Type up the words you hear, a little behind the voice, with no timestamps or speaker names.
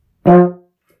Hi,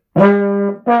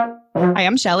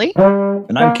 I'm Shelly.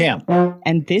 And I'm Cam.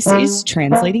 And this is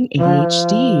Translating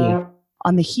ADHD.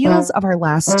 On the heels of our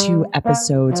last two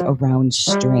episodes around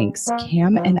strengths,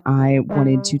 Cam and I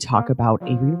wanted to talk about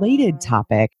a related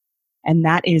topic, and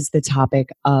that is the topic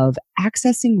of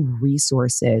accessing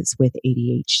resources with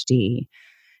ADHD.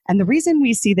 And the reason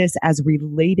we see this as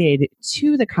related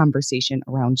to the conversation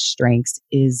around strengths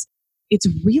is it's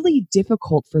really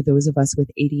difficult for those of us with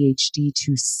ADHD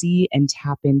to see and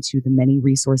tap into the many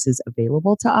resources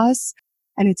available to us.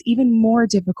 And it's even more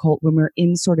difficult when we're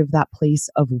in sort of that place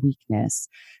of weakness,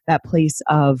 that place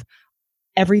of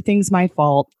everything's my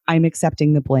fault. I'm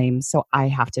accepting the blame, so I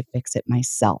have to fix it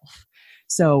myself.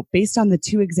 So, based on the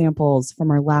two examples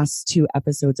from our last two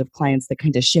episodes of clients that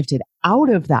kind of shifted out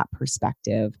of that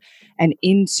perspective and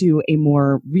into a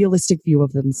more realistic view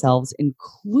of themselves,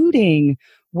 including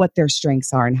what their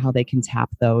strengths are and how they can tap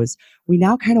those, we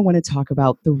now kind of want to talk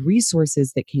about the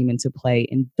resources that came into play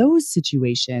in those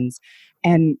situations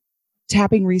and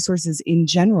tapping resources in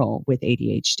general with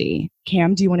ADHD.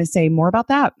 Cam, do you want to say more about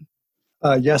that?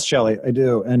 Yes, Shelly, I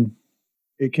do. And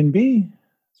it can be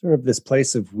sort of this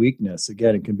place of weakness.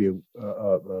 Again, it can be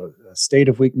a state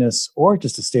of weakness or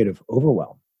just a state of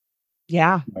overwhelm.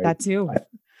 Yeah, Right? that too.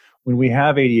 When we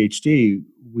have ADHD,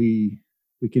 we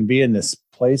can be in this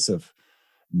place of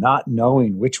not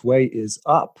knowing which way is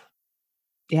up.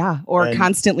 Yeah, or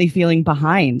constantly feeling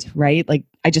behind, right? Like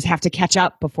I just have to catch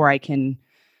up before I can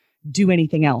do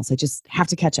anything else. I just have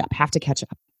to catch up.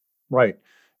 Right.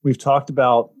 We've talked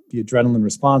about the adrenaline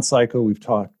response cycle. We've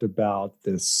talked about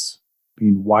this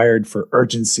being wired for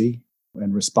urgency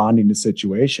and responding to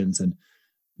situations. And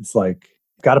it's like,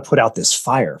 got to put out this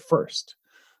fire first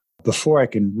before I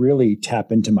can really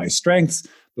tap into my strengths,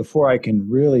 before I can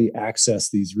really access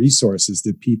these resources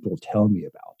that people tell me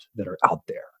about that are out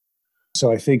there.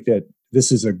 So I think that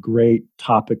this is a great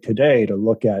topic today to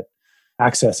look at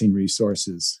accessing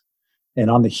resources. And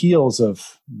on the heels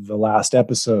of the last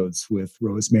episodes with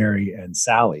Rosemary and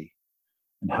Sally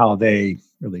and how they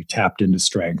really tapped into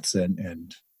strengths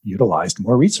and utilized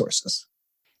more resources.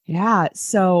 Yeah.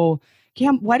 So,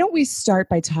 Cam, why don't we start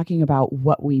by talking about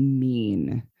what we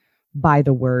mean by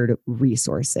the word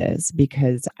resources?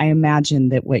 Because I imagine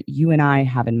that what you and I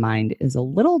have in mind is a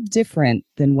little different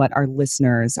than what our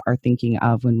listeners are thinking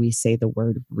of when we say the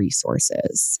word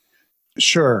resources.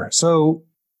 Sure. So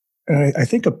I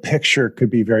think a picture could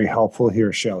be very helpful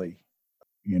here, Shelley.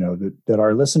 You know, that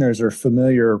our listeners are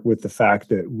familiar with the fact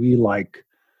that we like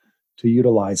to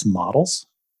utilize models.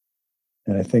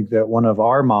 And I think that one of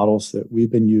our models that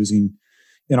we've been using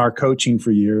in our coaching for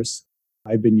years,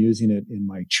 I've been using it in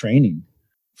my training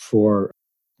for,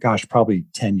 probably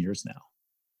 10 years now,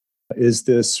 is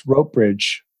this rope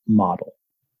bridge model.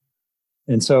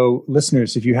 And so,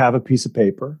 listeners, if you have a piece of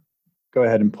paper, go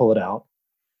ahead and pull it out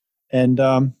and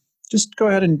just go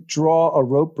ahead and draw a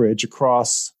rope bridge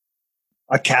across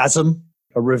a chasm,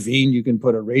 a ravine. You can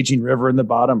put a raging river in the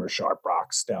bottom or sharp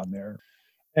rocks down there.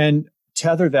 And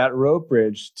tether that rope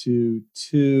bridge to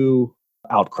two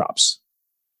outcrops,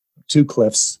 two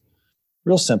cliffs,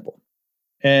 real simple.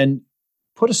 And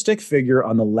put a stick figure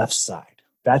on the left side.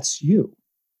 That's you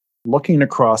looking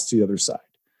across to the other side.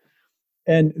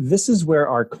 And this is where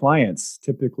our clients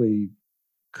typically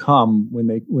come when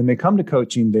they come to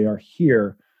coaching. They are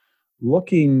here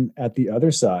looking at the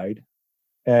other side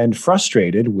and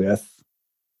frustrated with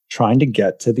trying to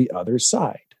get to the other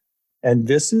side. And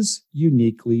this is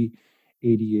uniquely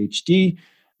ADHD.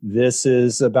 This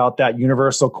is about that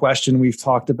universal question we've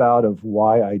talked about of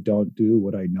why I don't do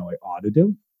what I know I ought to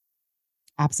do.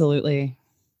 Absolutely.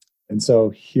 And so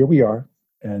here we are,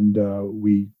 and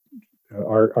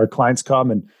our clients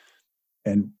come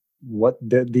and what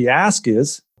the ask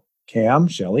is, Cam,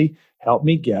 Shelly, help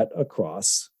me get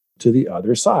across to the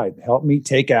other side. Help me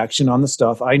take action on the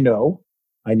stuff I know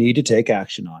I need to take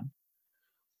action on.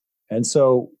 And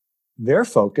so their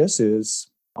focus is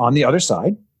on the other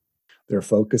side. Their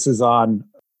focus is on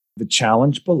the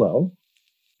challenge below,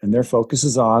 and their focus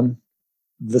is on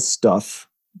the stuff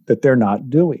that they're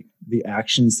not doing, the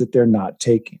actions that they're not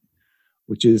taking,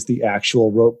 which is the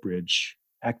actual rope bridge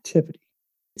activity.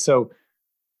 So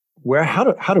how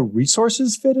do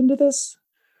resources fit into this?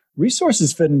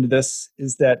 Resources fit into this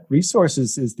is that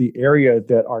resources is the area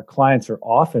that our clients are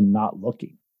often not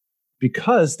looking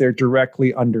because they're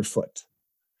directly underfoot.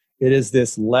 It is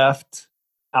this left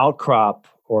outcrop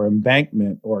or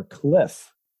embankment or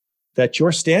cliff that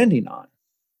you're standing on.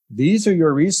 These are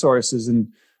your resources.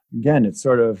 And again, it's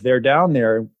sort of, they're down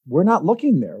there. We're not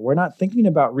looking there. We're not thinking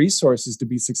about resources to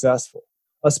be successful,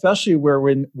 especially we're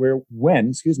in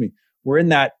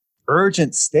that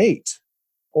urgent state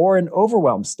or an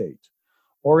overwhelmed state,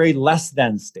 or a less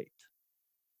than state.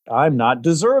 I'm not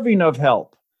deserving of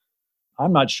help.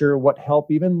 I'm not sure what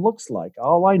help even looks like.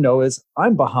 All I know is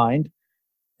I'm behind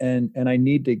and I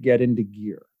need to get into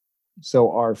gear.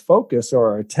 So our focus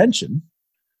or our attention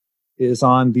is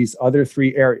on these other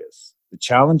three areas: the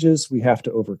challenges we have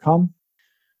to overcome,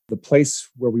 the place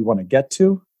where we want to get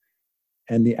to,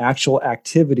 and the actual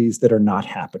activities that are not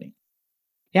happening.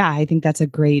 Yeah, I think that's a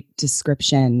great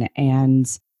description. And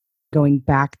going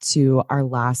back to our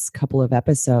last couple of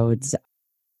episodes,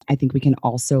 I think we can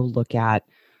also look at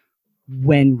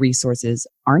when resources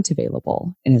aren't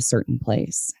available in a certain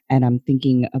place. And I'm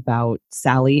thinking about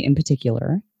Sally in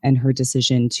particular and her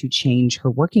decision to change her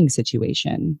working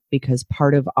situation, because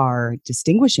part of our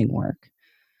distinguishing work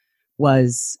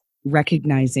was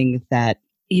recognizing that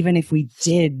even if we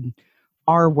did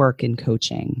our work in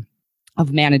coaching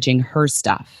of managing her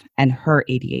stuff and her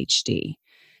ADHD,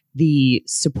 the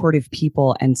supportive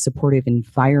people and supportive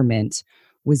environment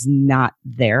was not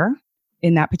there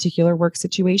in that particular work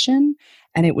situation.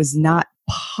 And it was not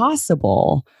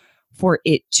possible for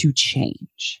it to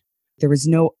change. There was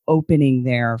no opening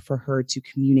there for her to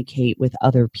communicate with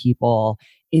other people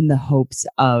in the hopes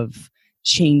of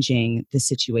changing the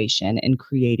situation and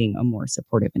creating a more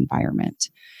supportive environment.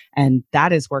 And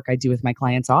that is work I do with my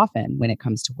clients often when it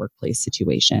comes to workplace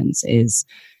situations, is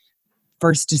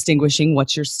first distinguishing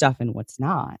what's your stuff and what's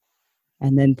not.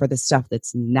 And then for the stuff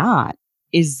that's not,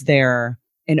 is there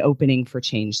an opening for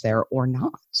change there or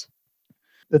not?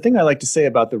 The thing I like to say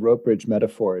about the rope bridge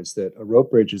metaphor is that a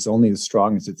rope bridge is only as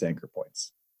strong as its anchor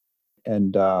points.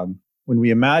 And when we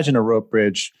imagine a rope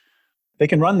bridge, they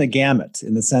can run the gamut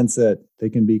in the sense that they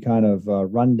can be kind of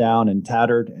run down and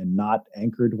tattered and not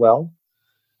anchored well.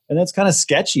 And that's kind of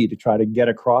sketchy to try to get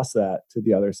across that to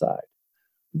the other side.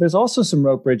 There's also some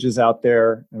rope bridges out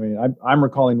there. I mean, I'm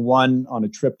recalling one on a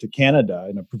trip to Canada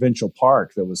in a provincial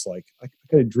park that was like, I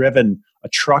could have driven a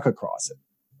truck across it,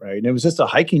 right? And it was just a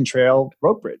hiking trail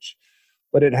rope bridge,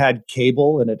 but it had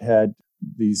cable and it had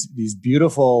these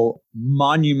beautiful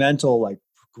monumental like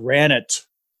granite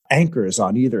anchors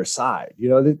on either side. You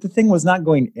know, the thing was not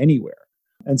going anywhere.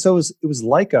 And so it was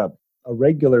like a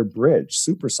regular bridge,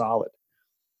 super solid.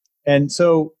 And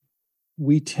so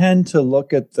we tend to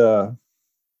look at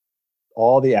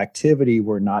all the activity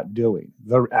we're not doing,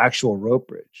 the actual rope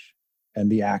bridge and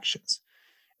the actions.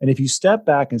 And if you step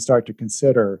back and start to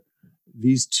consider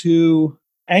these two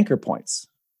anchor points,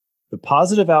 the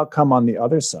positive outcome on the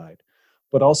other side,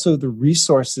 but also the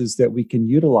resources that we can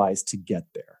utilize to get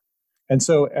there. And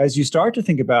so as you start to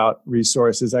think about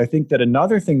resources, I think that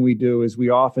another thing we do is we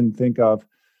often think of,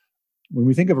 when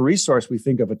we think of a resource, we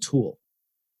think of a tool.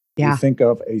 Yeah. We think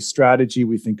of a strategy,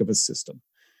 we think of a system.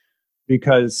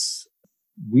 Because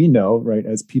we know, right,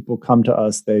 as people come to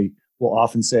us, they will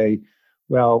often say,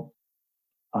 well,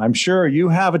 I'm sure you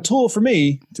have a tool for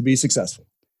me to be successful.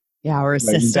 Yeah, or a right?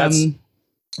 system.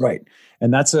 Right.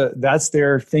 And that's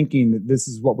their thinking that this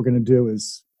is what we're going to do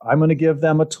is I'm going to give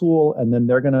them a tool and then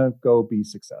they're going to go be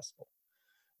successful.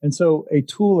 And so a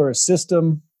tool or a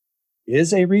system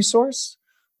is a resource,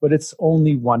 but it's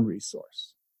only one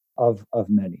resource of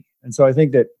many. And so I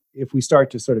think that if we start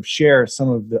to sort of share some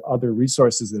of the other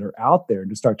resources that are out there and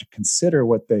to start to consider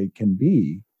what they can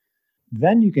be,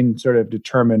 then you can sort of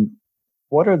determine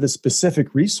what are the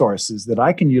specific resources that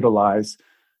I can utilize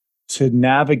to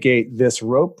navigate this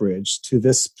rope bridge to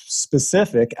this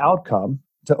specific outcome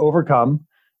to overcome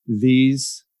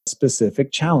these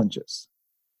specific challenges.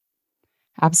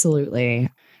 Absolutely.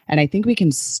 And I think we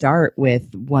can start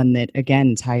with one that,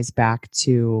 again, ties back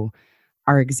to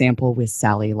our example with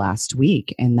Sally last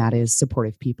week, and that is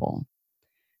supportive people.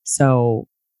 So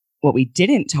what we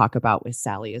didn't talk about with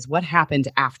Sally is what happened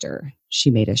after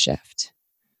she made a shift.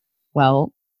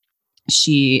 Well,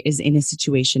 she is in a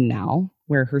situation now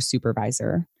where her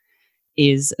supervisor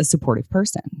is a supportive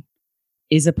person,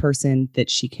 is a person that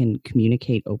she can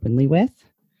communicate openly with,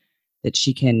 that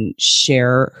she can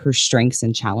share her strengths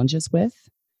and challenges with,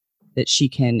 that she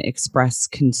can express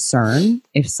concern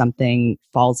if something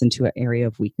falls into an area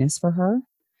of weakness for her,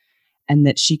 and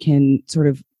that she can sort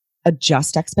of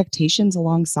adjust expectations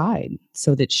alongside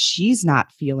so that she's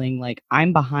not feeling like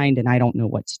I'm behind and I don't know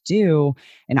what to do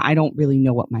and I don't really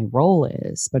know what my role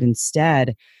is, but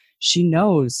instead she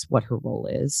knows what her role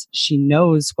is. She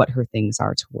knows what her things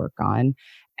are to work on.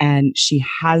 And she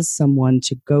has someone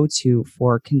to go to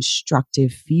for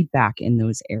constructive feedback in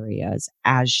those areas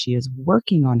as she is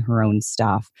working on her own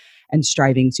stuff and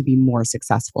striving to be more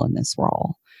successful in this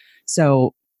role.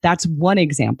 So that's one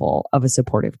example of a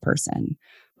supportive person,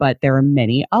 but there are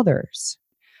many others.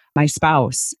 My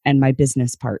spouse and my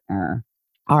business partner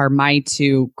are my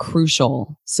two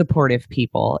crucial supportive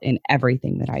people in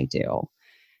everything that I do.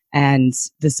 And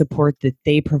the support that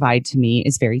they provide to me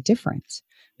is very different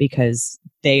because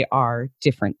they are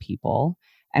different people.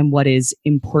 And what is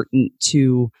important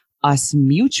to us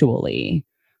mutually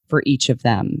for each of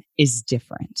them is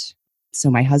different.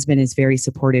 So my husband is very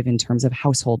supportive in terms of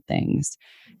household things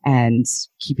and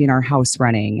keeping our house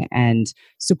running and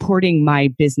supporting my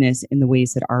business in the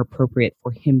ways that are appropriate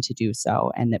for him to do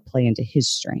so and that play into his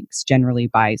strengths, generally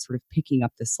by sort of picking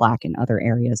up the slack in other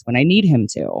areas when I need him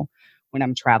to, when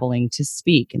I'm traveling to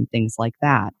speak and things like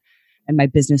that. And my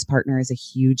business partner is a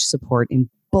huge support in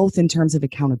both in terms of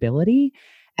accountability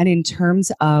and in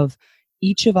terms of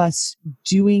each of us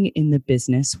doing in the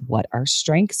business what our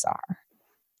strengths are.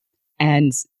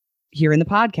 And here in the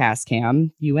podcast,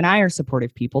 Cam, you and I are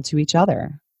supportive people to each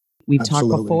other. We've talked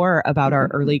before about our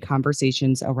early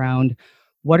conversations around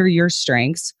what are your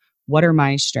strengths? What are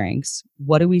my strengths?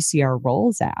 What do we see our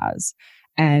roles as?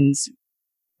 And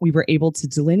we were able to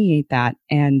delineate that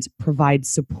and provide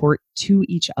support to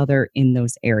each other in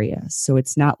those areas. So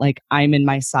it's not like I'm in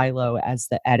my silo as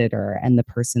the editor and the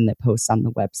person that posts on the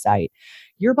website.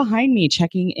 You're behind me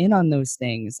checking in on those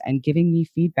things and giving me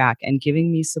feedback and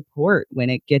giving me support when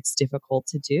it gets difficult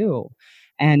to do.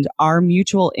 And our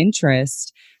mutual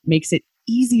interest makes it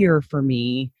easier for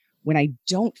me when I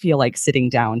don't feel like sitting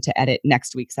down to edit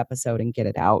next week's episode and get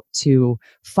it out, to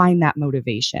find that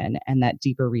motivation and that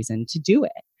deeper reason to do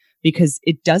it. Because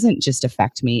it doesn't just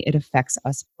affect me, it affects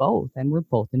us both, and we're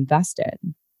both invested.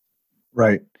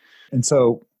 Right. And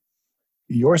so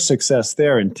your success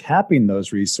there in tapping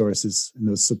those resources and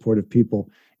those supportive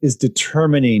people is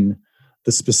determining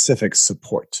the specific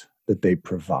support that they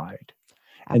provide.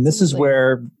 Absolutely. And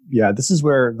this is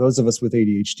where those of us with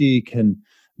ADHD can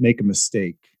make a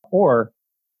mistake, or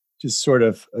just sort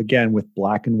of, again, with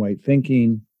black and white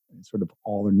thinking, sort of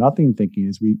all or nothing thinking,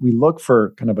 is we look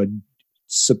for kind of a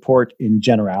support in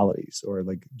generalities, or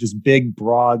like just big,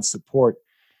 broad support.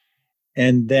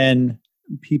 And then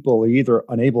people are either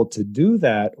unable to do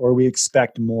that, or we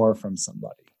expect more from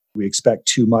somebody. We expect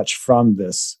too much from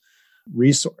this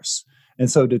resource.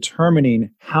 And so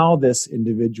determining how this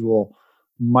individual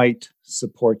might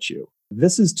support you.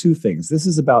 This is two things. This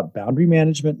is about boundary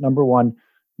management, number one.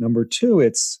 Number two,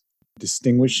 it's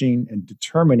distinguishing and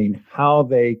determining how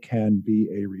they can be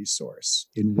a resource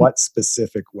in what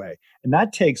specific way. And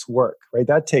that takes work, right?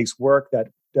 That takes work.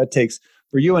 That takes,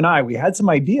 for you and I, we had some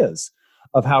ideas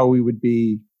of how we would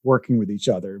be working with each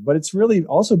other, but it's really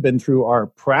also been through our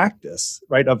practice,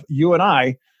 right? Of you and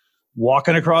I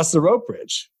walking across the rope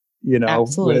bridge,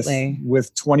 Absolutely.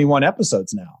 with 21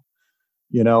 episodes now,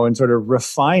 and sort of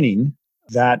refining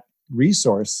that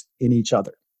resource in each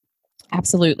other.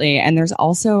 Absolutely. And there's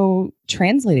also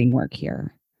translating work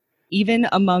here, even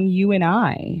among you and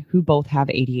I, who both have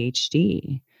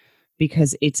ADHD,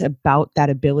 because it's about that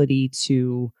ability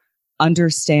to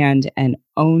understand and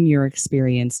own your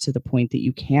experience to the point that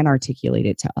you can articulate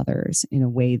it to others in a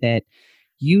way that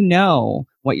you know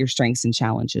what your strengths and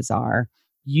challenges are.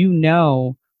 You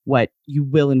know what you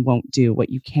will and won't do, what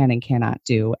you can and cannot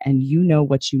do, and you know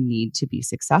what you need to be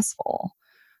successful.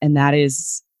 And that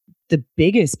is the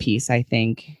biggest piece, I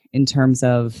think, in terms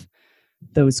of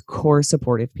those core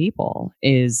supportive people,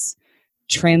 is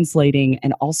translating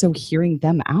and also hearing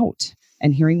them out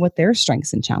and hearing what their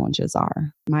strengths and challenges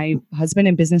are. My husband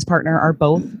and business partner are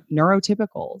both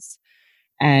neurotypicals,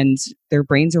 and their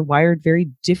brains are wired very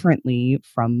differently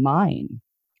from mine.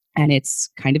 And it's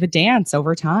kind of a dance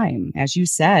over time, as you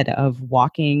said, of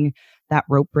walking that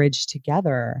rope bridge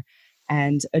together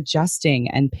and adjusting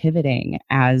and pivoting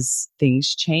as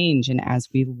things change and as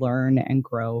we learn and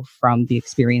grow from the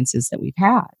experiences that we've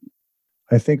had.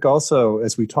 I think also,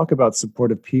 as we talk about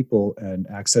supportive people and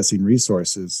accessing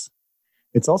resources,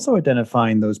 it's also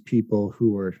identifying those people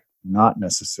who are not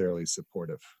necessarily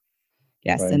supportive.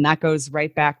 Yes, right? And that goes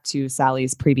right back to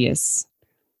Sally's previous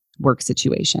work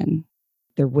situation.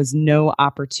 There was no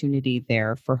opportunity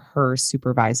there for her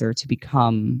supervisor to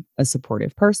become a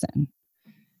supportive person.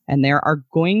 And there are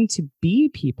going to be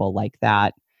people like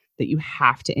that you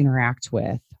have to interact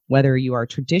with, whether you are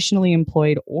traditionally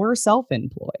employed or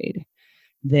self-employed,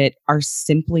 that are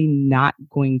simply not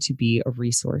going to be a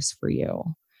resource for you.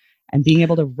 And being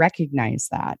able to recognize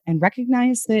that and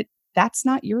recognize that that's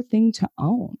not your thing to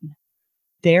own.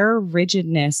 Their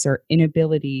rigidness or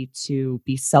inability to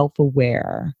be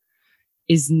self-aware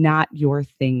is not your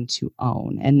thing to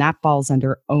own. And that falls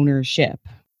under ownership.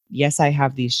 Yes, I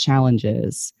have these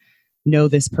challenges. No,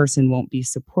 this person won't be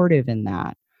supportive in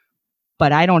that.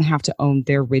 But I don't have to own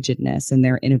their rigidness and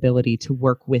their inability to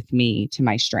work with me to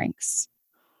my strengths.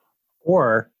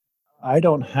 Or I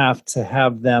don't have to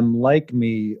have them like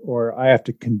me, or I have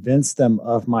to convince them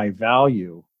of my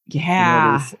value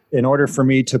Yeah. in order for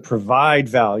me to provide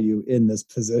value in this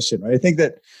position. Right? I think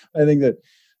that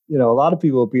a lot of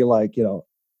people will be like,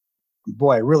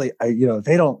 boy, really,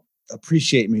 they don't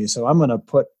appreciate me, so I'm going to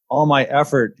put all my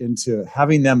effort into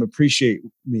having them appreciate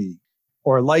me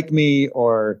or like me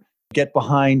or get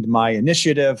behind my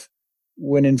initiative,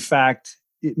 when in fact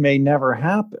it may never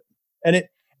happen. And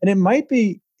it might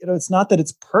be, it's not that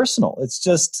it's personal, it's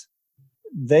just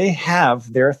they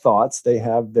have their thoughts, they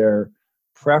have their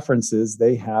preferences,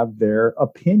 they have their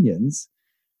opinions,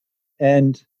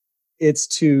 and it's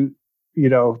to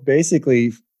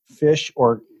basically fish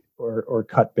or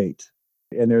cut bait.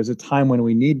 And there's a time when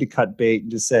we need to cut bait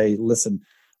and to say, listen,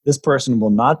 this person will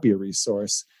not be a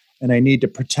resource, and I need to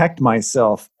protect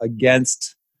myself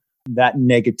against that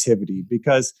negativity.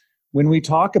 Because when we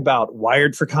talk about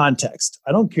wired for context,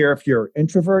 I don't care if you're an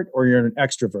introvert or you're an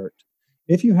extrovert.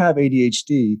 If you have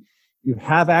ADHD, you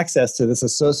have access to this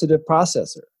associative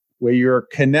processor where you're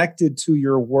connected to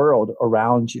your world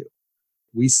around you.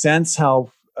 We sense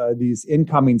how these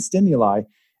incoming stimuli,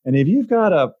 and if you've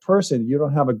got a person you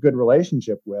don't have a good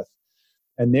relationship with,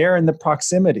 and they're in the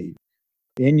proximity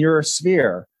in your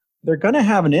sphere, they're going to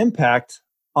have an impact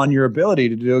on your ability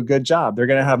to do a good job. They're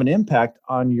going to have an impact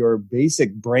on your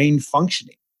basic brain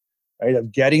functioning, right?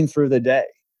 Of getting through the day,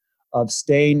 of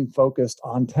staying focused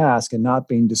on task and not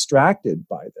being distracted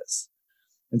by this.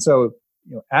 And so,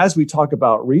 as we talk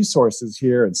about resources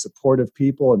here and supportive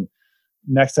people, and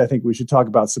next, I think we should talk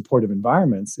about supportive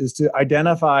environments, is to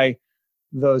identify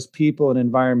those people and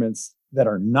environments that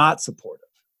are not supportive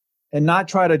and not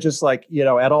try to just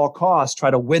at all costs,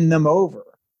 try to win them over.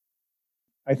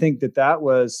 I think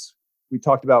we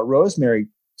talked about Rosemary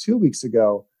 2 weeks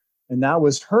ago, and that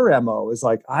was her MO, is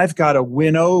like, I've got to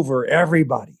win over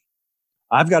everybody.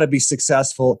 I've got to be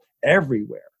successful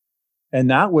everywhere.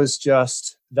 And that was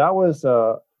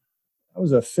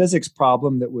a physics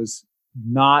problem that was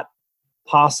not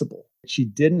possible. She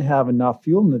didn't have enough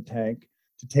fuel in the tank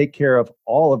to take care of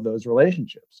all of those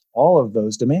relationships, all of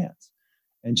those demands.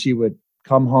 And she would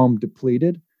come home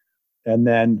depleted and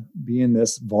then be in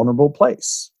this vulnerable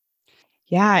place.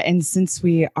 Yeah. And since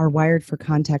we are wired for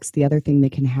context, the other thing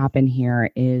that can happen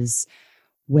here is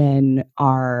when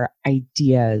our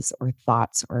ideas or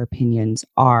thoughts or opinions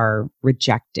are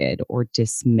rejected or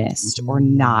dismissed or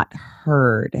not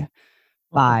heard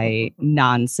by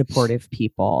non-supportive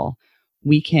people,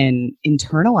 we can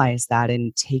internalize that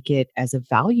and take it as a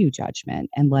value judgment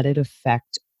and let it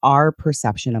affect our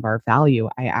perception of our value.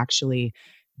 I actually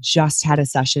just had a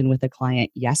session with a client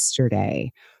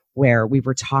yesterday where we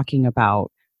were talking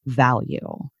about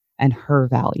value and her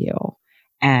value.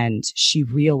 And she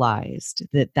realized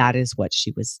that that is what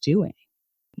she was doing.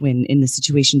 When in the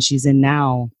situation she's in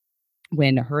now,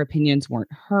 when her opinions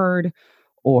weren't heard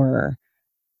or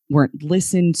weren't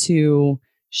listened to,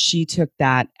 she took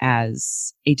that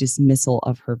as a dismissal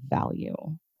of her value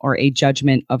or a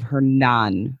judgment of her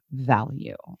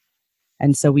non-value.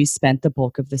 And so we spent the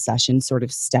bulk of the session sort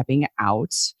of stepping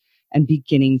out and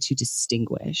beginning to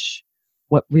distinguish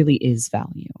what really is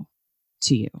value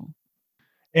to you.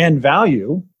 And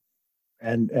value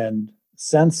and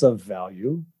sense of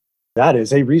value, that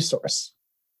is a resource.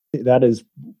 That is,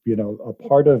 a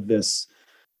part of this,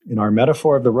 in our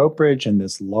metaphor of the rope bridge and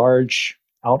this large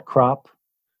outcrop,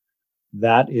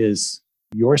 that is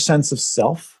your sense of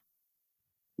self,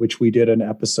 which we did an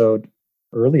episode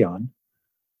early on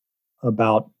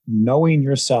about knowing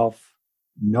yourself,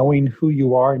 knowing who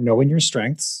you are, knowing your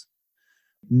strengths,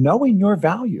 knowing your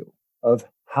value of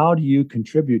how do you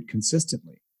contribute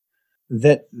consistently.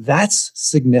 That's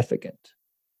significant.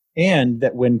 And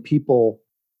that when people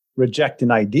reject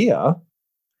an idea,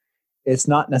 it's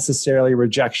not necessarily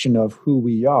rejection of who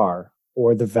we are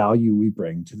or the value we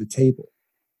bring to the table.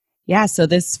 Yeah, so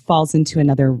this falls into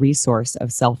another resource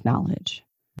of self-knowledge,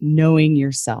 knowing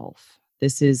yourself.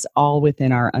 This is all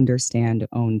within our understand,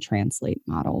 own, translate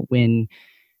model. When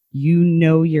you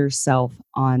know yourself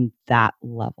on that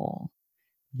level,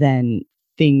 then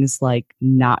things like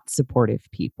not supportive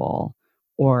people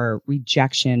or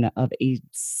rejection of a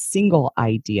single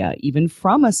idea, even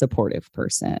from a supportive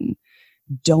person,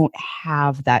 don't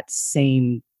have that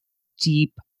same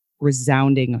deep,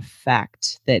 resounding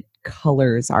effect that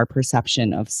colors our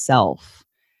perception of self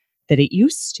that it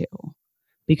used to,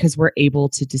 because we're able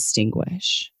to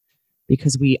distinguish,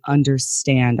 because we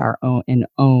understand our own and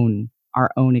own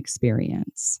our own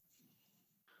experience.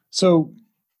 So,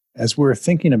 as we're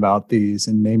thinking about these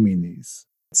and naming these,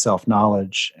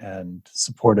 self-knowledge and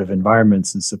supportive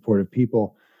environments and supportive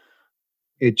people,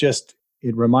 it just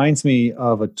it reminds me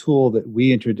of a tool that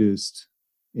we introduced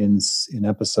in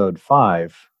episode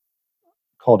 5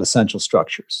 called Essential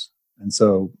Structures. And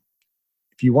so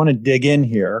if you want to dig in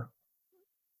here,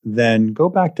 then go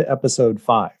back to episode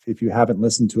 5 if you haven't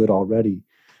listened to it already.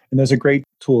 And there's a great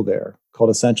tool there called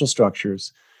Essential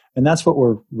Structures. And that's what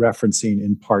we're referencing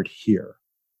in part here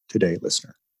today,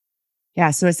 listener.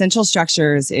 Yeah. So Essential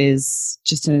Structures is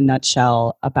just in a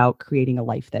nutshell about creating a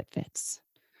life that fits,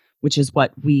 which is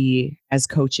what we as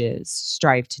coaches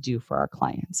strive to do for our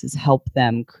clients, is help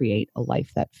them create a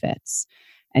life that fits.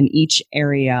 And each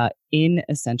area in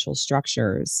Essential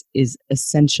Structures is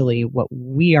essentially what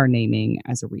we are naming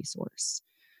as a resource.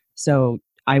 So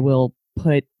I will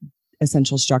put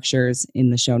Essential Structures in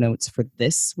the show notes for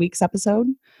this week's episode,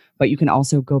 but you can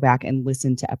also go back and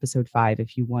listen to episode 5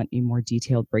 if you want a more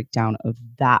detailed breakdown of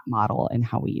that model and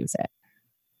how we use it.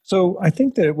 So I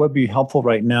think that it would be helpful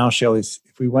right now, Shelley,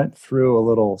 if we went through a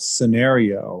little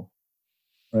scenario,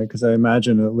 right? Because I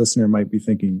imagine a listener might be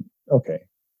thinking, okay,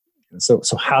 so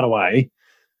how do I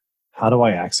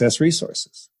access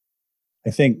resources?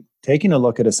 I think taking a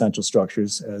look at Essential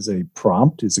Structures as a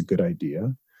prompt is a good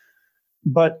idea,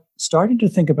 but starting to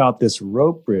think about this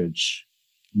rope bridge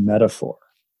metaphor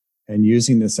and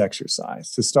using this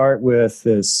exercise to start with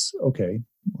this, okay,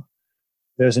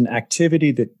 there's an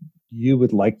activity that you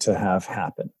would like to have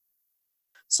happen.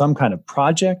 Some kind of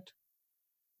project,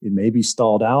 it may be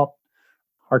stalled out,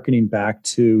 hearkening back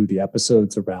to the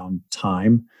episodes around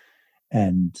time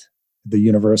and the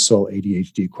universal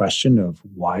ADHD question of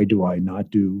why do I not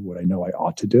do what I know I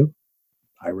ought to do?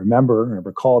 I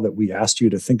recall that we asked you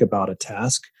to think about a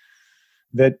task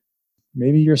that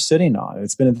maybe you're sitting on.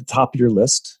 It's been at the top of your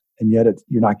list, and yet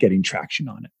you're not getting traction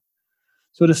on it.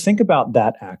 So to think about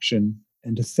that action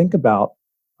and to think about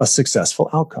a successful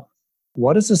outcome.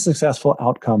 What is a successful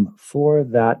outcome for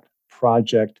that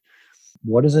project?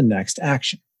 What is the next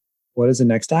action? What is the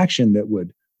next action that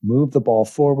would move the ball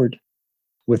forward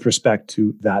with respect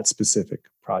to that specific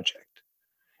project?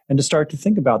 And to start to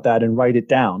think about that and write it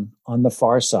down on the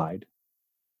far side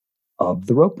of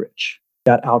the rope bridge,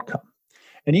 that outcome.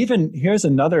 And even here's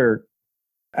another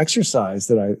exercise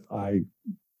that I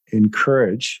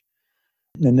encourage.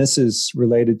 And this is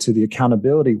related to the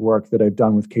accountability work that I've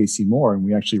done with Casey Moore. And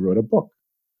we actually wrote a book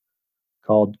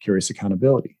called Curious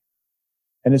Accountability.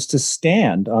 And it's to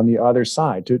stand on the other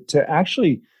side, to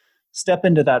actually step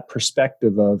into that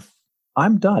perspective of,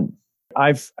 I'm done.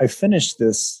 I've finished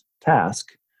this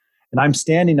task, and I'm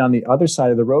standing on the other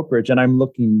side of the rope bridge, and I'm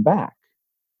looking back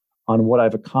on what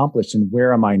I've accomplished and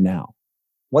where am I now?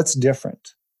 What's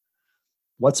different?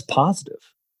 What's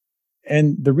positive?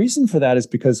 And the reason for that is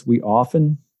because we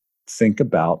often think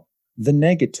about the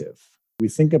negative. We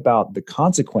think about the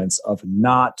consequence of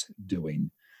not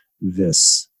doing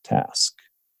this task.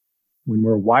 When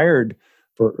we're wired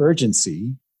for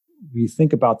urgency, we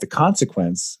think about the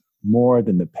consequence more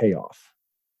than the payoff.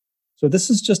 So this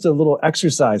is just a little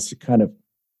exercise to kind of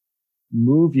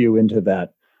move you into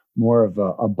that more of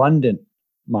an abundant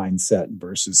mindset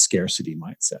versus scarcity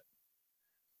mindset.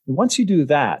 And once you do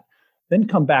that, then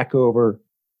come back over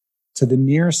to the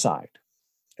near side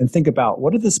and think about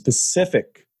what are the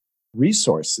specific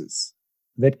resources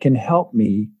that can help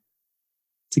me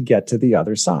to get to the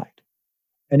other side.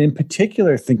 And in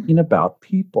particular, thinking about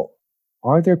people.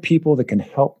 Are there people that can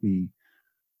help me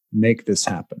make this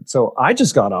happen? So I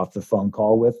just got off the phone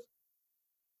call with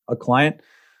a client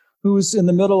who's in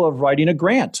the middle of writing a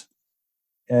grant.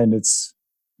 And it's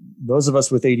those of us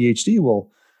with ADHD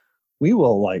we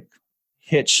will like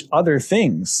hitch other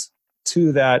things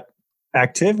to that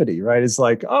activity, right? It's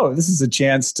like, oh, this is a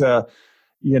chance to,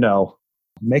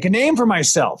 make a name for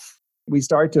myself. We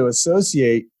start to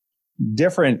associate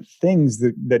different things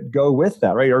that go with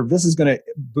that, right? Or this is going to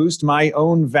boost my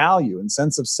own value and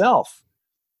sense of self,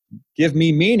 give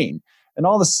me meaning. And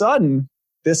all of a sudden,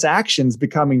 this action's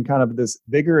becoming kind of this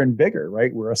bigger and bigger,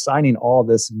 right? We're assigning all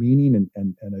this meaning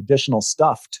and additional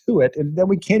stuff to it, and then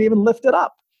we can't even lift it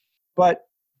up. But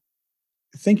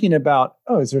thinking about,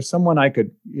 is there someone I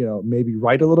could, maybe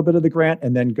write a little bit of the grant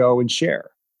and then go and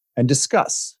share and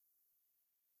discuss,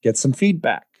 get some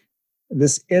feedback.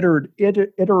 This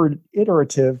iterative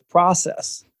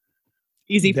process.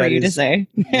 Easy for you to say.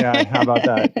 Yeah, how about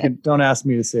that? Don't ask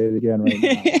me to say it again right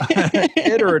now.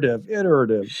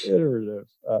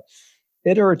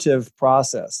 Iterative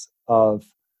process of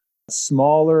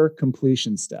smaller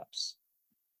completion steps.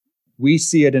 We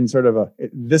see it in sort of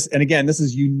this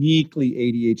is uniquely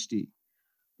ADHD,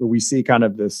 where we see kind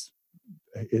of this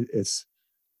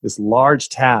large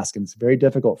task, and it's very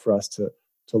difficult for us to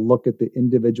look at the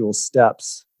individual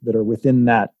steps that are within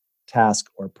that task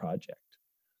or project.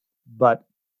 But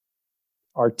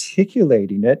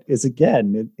articulating it is,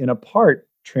 again, in a part,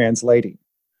 translating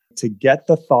to get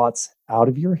the thoughts out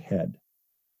of your head.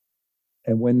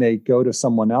 And when they go to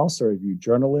someone else, or if you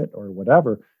journal it or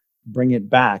whatever, bring it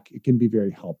back. It can be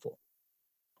very helpful.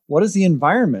 What is the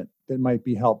environment that might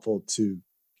be helpful to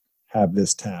have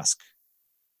this task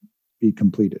be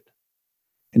completed?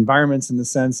 Environments in the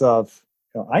sense of,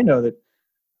 I know that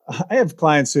I have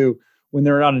clients who, when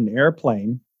they're on an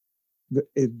airplane,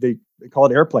 they call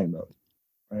it airplane mode,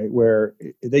 right? Where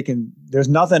there's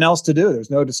nothing else to do.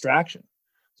 There's no distraction.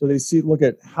 So they look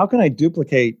at, how can I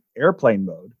duplicate airplane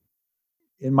mode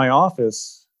in my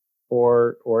office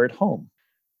or at home?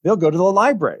 They'll go to the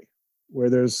library where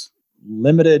there's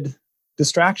limited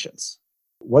distractions.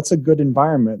 What's a good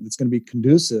environment that's going to be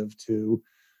conducive to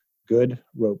good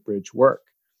rope bridge work?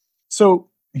 So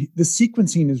the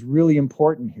sequencing is really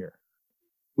important here.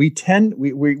 We tend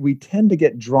to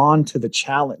get drawn to the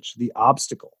challenge, the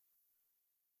obstacle.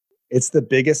 It's the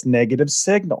biggest negative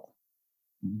signal.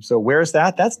 So where's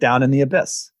that? That's down in the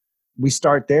abyss. We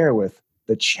start there with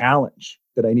the challenge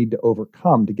that I need to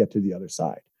overcome to get to the other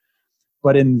side.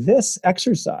 But in this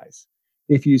exercise,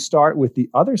 if you start with the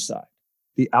other side,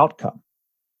 the outcome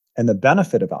and the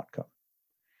benefit of outcome,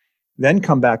 then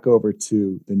come back over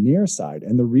to the near side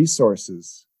and the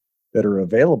resources that are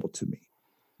available to me,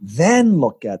 then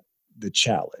look at the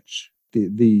challenge,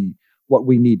 the what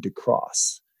we need to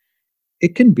cross.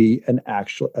 It can be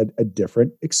a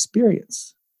different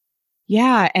experience.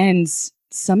 Yeah, and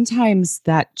sometimes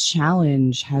that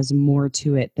challenge has more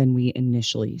to it than we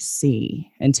initially see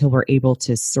until we're able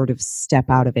to sort of step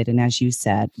out of it. And as you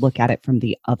said, look at it from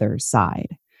the other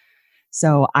side.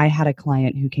 So I had a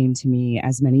client who came to me,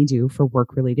 as many do, for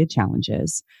work-related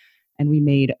challenges, and we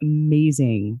made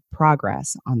amazing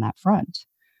progress on that front.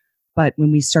 But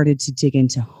when we started to dig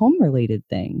into home-related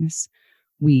things,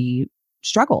 we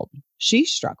struggled. She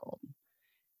struggled.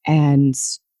 And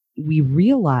we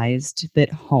realized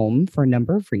that home, for a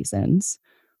number of reasons,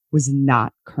 was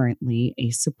not currently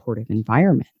a supportive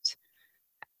environment,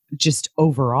 just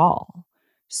overall.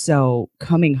 So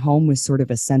coming home with sort of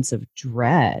a sense of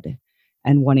dread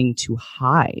and wanting to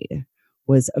hide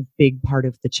was a big part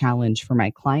of the challenge for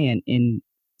my client in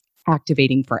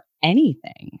activating for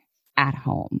anything at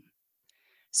home.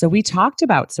 So we talked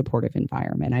about supportive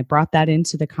environment. I brought that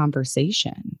into the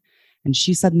conversation. And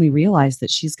she suddenly realized that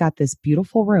she's got this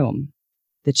beautiful room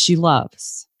that she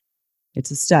loves. It's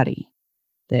a study,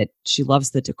 that she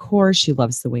loves the decor. She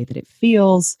loves the way that it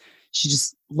feels. She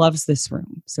just loves this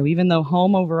room. So even though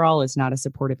home overall is not a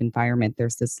supportive environment,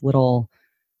 there's this little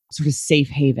sort of safe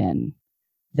haven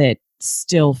that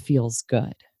still feels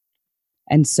good.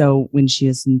 And so when she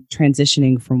is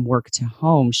transitioning from work to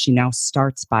home, she now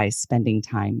starts by spending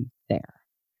time there.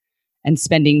 And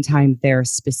spending time there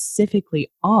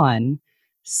specifically on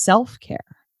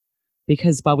self-care.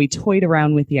 Because while we toyed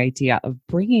around with the idea of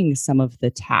bringing some of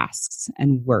the tasks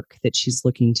and work that she's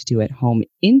looking to do at home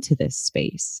into this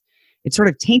space, it sort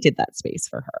of tainted that space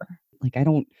for her. Like, I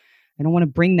don't want to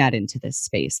bring that into this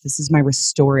space. This is my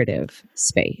restorative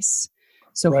space.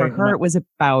 So right. For her, it was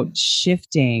about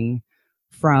shifting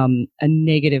from a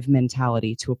negative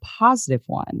mentality to a positive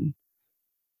one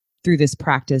through this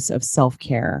practice of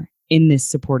self-care in this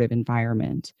supportive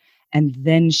environment. And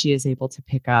then she is able to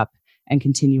pick up and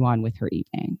continue on with her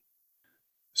evening.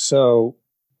 So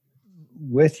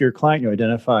with your client, you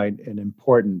identified an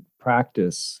important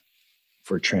practice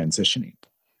for transitioning.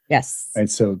 Yes.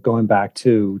 And so going back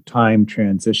to time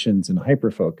transitions and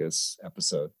hyperfocus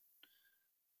episode,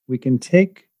 we can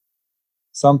take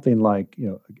something like,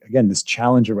 again, this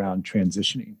challenge around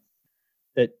transitioning,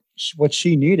 that what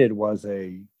she needed was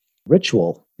a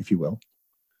ritual, if you will,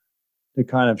 to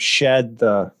kind of shed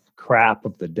the crap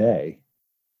of the day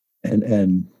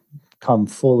and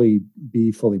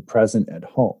be fully present at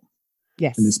home.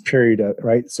 Yes. In this period of,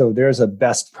 right? So there's a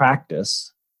best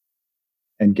practice.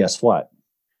 And guess what?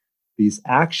 These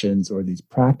actions or these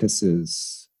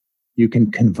practices, you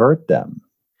can convert them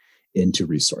into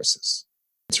resources.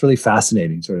 It's really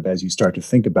fascinating, sort of, as you start to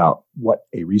think about what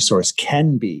a resource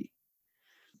can be.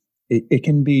 It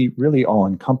can be really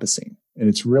all-encompassing. And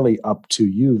it's really up to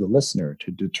you, the listener,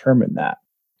 to determine that.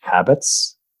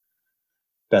 Habits,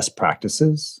 best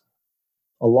practices,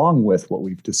 along with what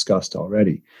we've discussed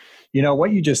already.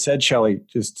 What you just said, Shelley,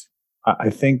 I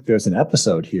think there's an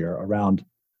episode here around,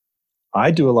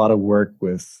 I do a lot of work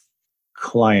with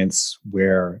clients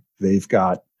where they've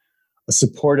got a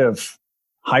supportive,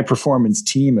 high-performance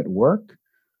team at work,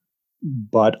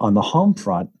 but on the home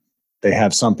front, they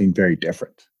have something very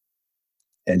different.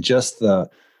 And just the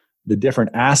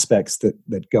different aspects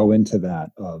that go into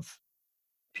that of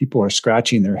people are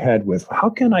scratching their head with how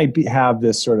can I have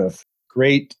this sort of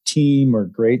great team or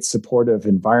great supportive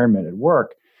environment at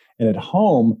work, and at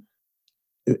home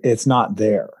it's not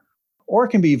there, or it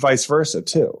can be vice versa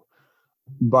too.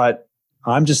 But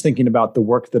I'm just thinking about the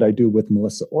work that I do with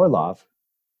Melissa Orlov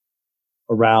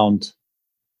around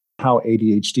how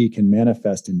ADHD can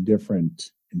manifest in different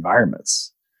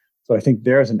environments. So I think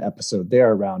there's an episode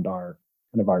there around our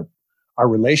kind of our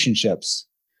relationships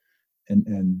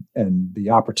and the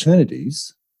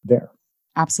opportunities there.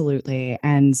 Absolutely.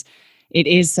 And it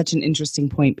is such an interesting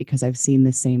point because I've seen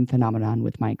the same phenomenon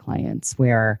with my clients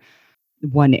where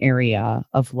one area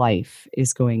of life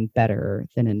is going better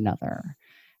than another.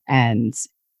 And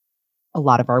a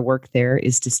lot of our work there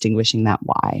is distinguishing that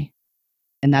why.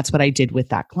 And that's what I did with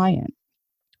that client.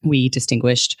 We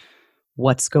distinguished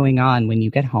what's going on when you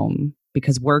get home,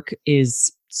 because work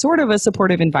is sort of a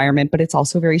supportive environment, but it's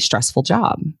also a very stressful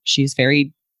job. She's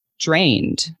very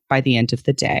drained by the end of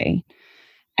the day.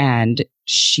 And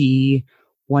she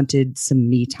wanted some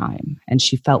me time, and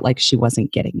she felt like she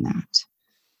wasn't getting that.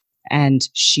 And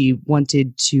she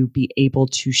wanted to be able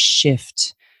to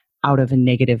shift out of a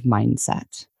negative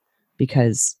mindset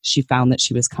because she found that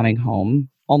she was coming home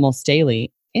almost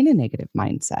daily in a negative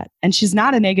mindset. And she's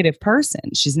not a negative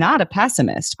person. She's not a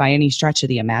pessimist by any stretch of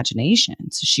the imagination.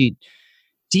 So she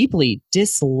deeply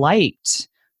disliked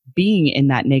being in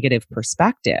that negative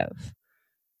perspective.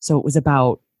 So it was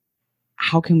about,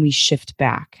 how can we shift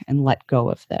back and let go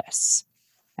of this?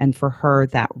 And for her,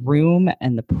 that room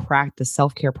and the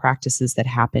self-care practices that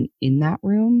happen in that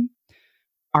room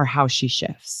are how she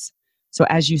shifts. So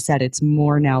as you said, it's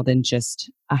more now than just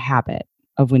a habit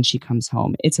of when she comes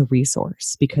home. It's a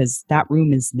resource because that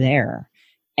room is there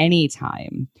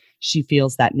anytime she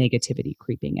feels that negativity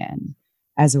creeping in,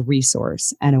 as a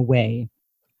resource and a way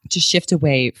to shift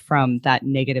away from that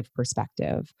negative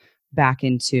perspective back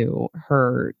into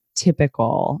her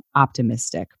typical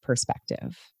optimistic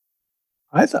perspective.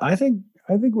 I think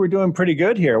we're doing pretty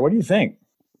good here. What do you think?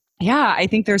 Yeah, I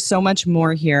think there's so much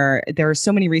more here. There are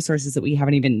so many resources that we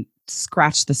haven't even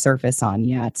scratched the surface on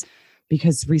yet,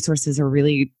 because resources are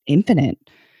really infinite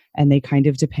and they kind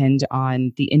of depend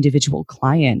on the individual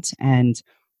client and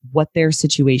what their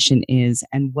situation is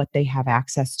and what they have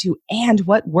access to and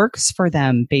what works for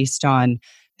them based on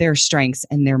their strengths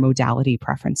and their modality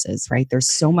preferences, right? There's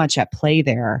so much at play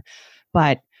there,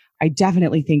 but I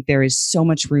definitely think there is so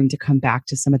much room to come back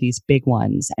to some of these big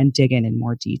ones and dig in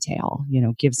more detail,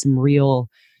 give some real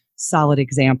solid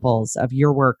examples of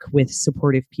your work with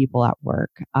supportive people at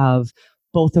work, of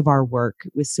both of our work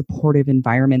with supportive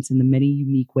environments and the many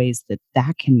unique ways that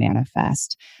that can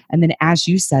manifest. And then, as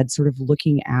you said, sort of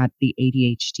looking at the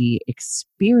ADHD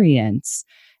experience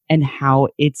and how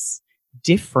it's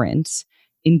different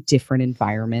in different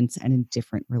environments and in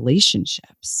different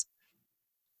relationships.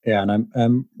 Yeah, and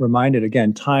I'm reminded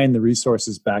again, tying the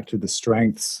resources back to the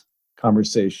strengths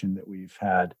conversation that we've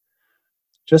had.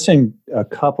 Just in a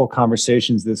couple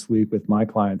conversations this week with my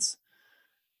clients,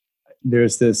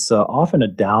 there's this often a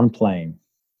downplaying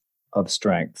of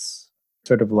strengths,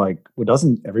 sort of like, well,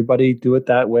 doesn't everybody do it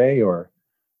that way? Or,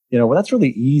 well, that's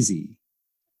really easy.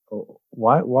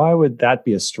 Why would that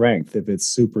be a strength if it's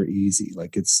super easy?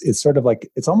 Like it's sort of like,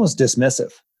 it's almost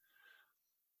dismissive.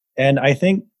 And I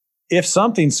think if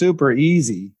something's super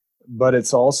easy, but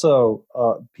it's also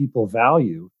people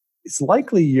value, it's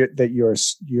likely that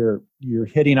you're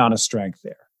hitting on a strength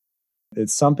there.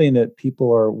 It's something that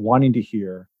people are wanting to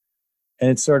hear. And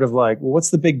it's sort of like, well,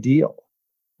 what's the big deal?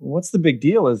 What's the big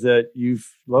deal is that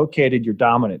you've located your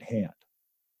dominant hand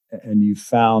and you've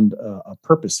found a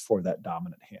purpose for that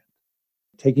dominant hand.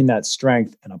 Taking that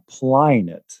strength and applying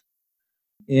it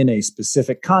in a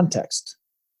specific context.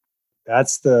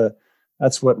 That's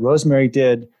what Rosemary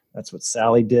did. That's what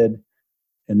Sally did.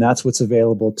 And that's what's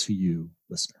available to you,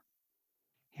 listener.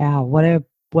 Yeah, what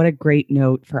a great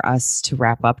note for us to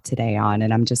wrap up today on.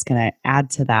 And I'm just going to add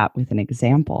to that with an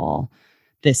example.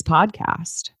 This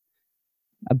podcast.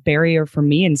 A barrier for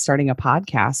me in starting a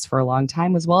podcast for a long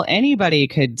time was, well, anybody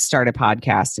could start a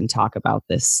podcast and talk about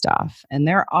this stuff. And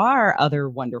there are other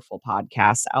wonderful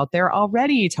podcasts out there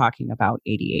already talking about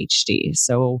ADHD.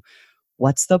 So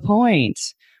what's the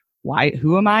point?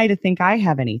 Who am I to think I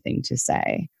have anything to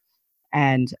say?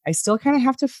 And I still kind of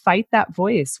have to fight that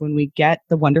voice when we get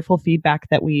the wonderful feedback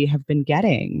that we have been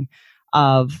getting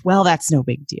of, well, that's no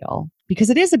big deal,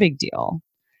 because it is a big deal.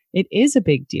 It is a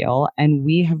big deal. And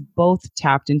we have both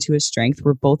tapped into a strength.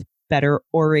 We're both better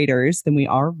orators than we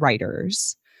are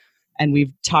writers. And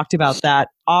we've talked about that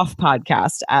off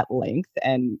podcast at length.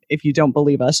 And if you don't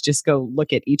believe us, just go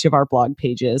look at each of our blog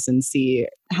pages and see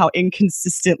how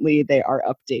inconsistently they are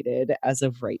updated as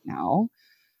of right now.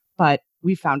 But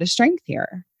we found a strength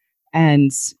here.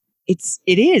 And it's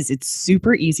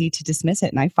super easy to dismiss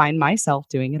it. And I find myself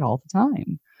doing it all the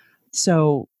time.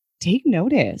 So take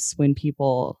notice when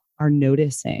people are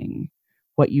noticing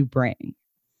what you bring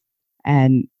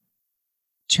and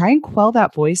try and quell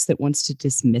that voice that wants to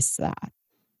dismiss that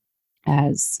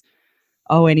as,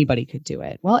 oh, anybody could do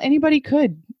it. Well, anybody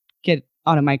could get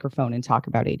on a microphone and talk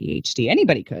about ADHD.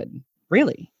 Anybody could,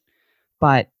 really.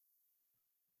 But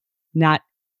not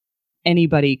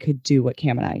anybody could do what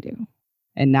Cam and I do.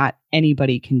 And not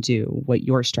anybody can do what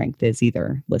your strength is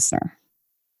either, listener.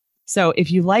 So if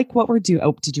you like what we're doing,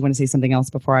 oh, did you want to say something else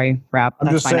before I wrap?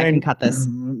 That's fine. I can cut this.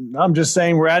 I'm just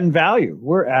saying we're adding value.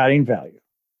 We're adding value.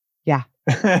 Yeah,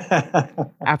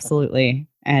 absolutely.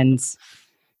 And,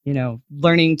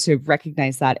 learning to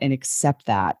recognize that and accept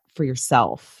that for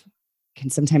yourself can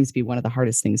sometimes be one of the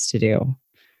hardest things to do.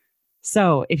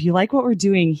 So if you like what we're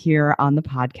doing here on the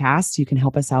podcast, you can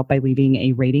help us out by leaving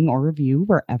a rating or review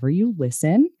wherever you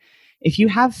listen. If you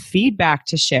have feedback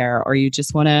to share, or you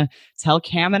just want to tell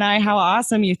Cam and I how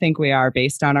awesome you think we are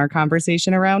based on our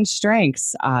conversation around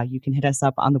strengths, you can hit us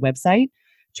up on the website,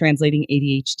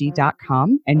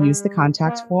 translatingadhd.com, and use the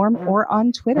contact form, or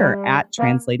on Twitter at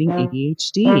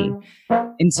translatingadhd.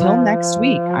 Until next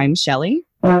week, I'm Shelly.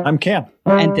 I'm Cam.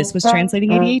 And this was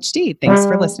Translating ADHD. Thanks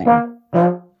for listening.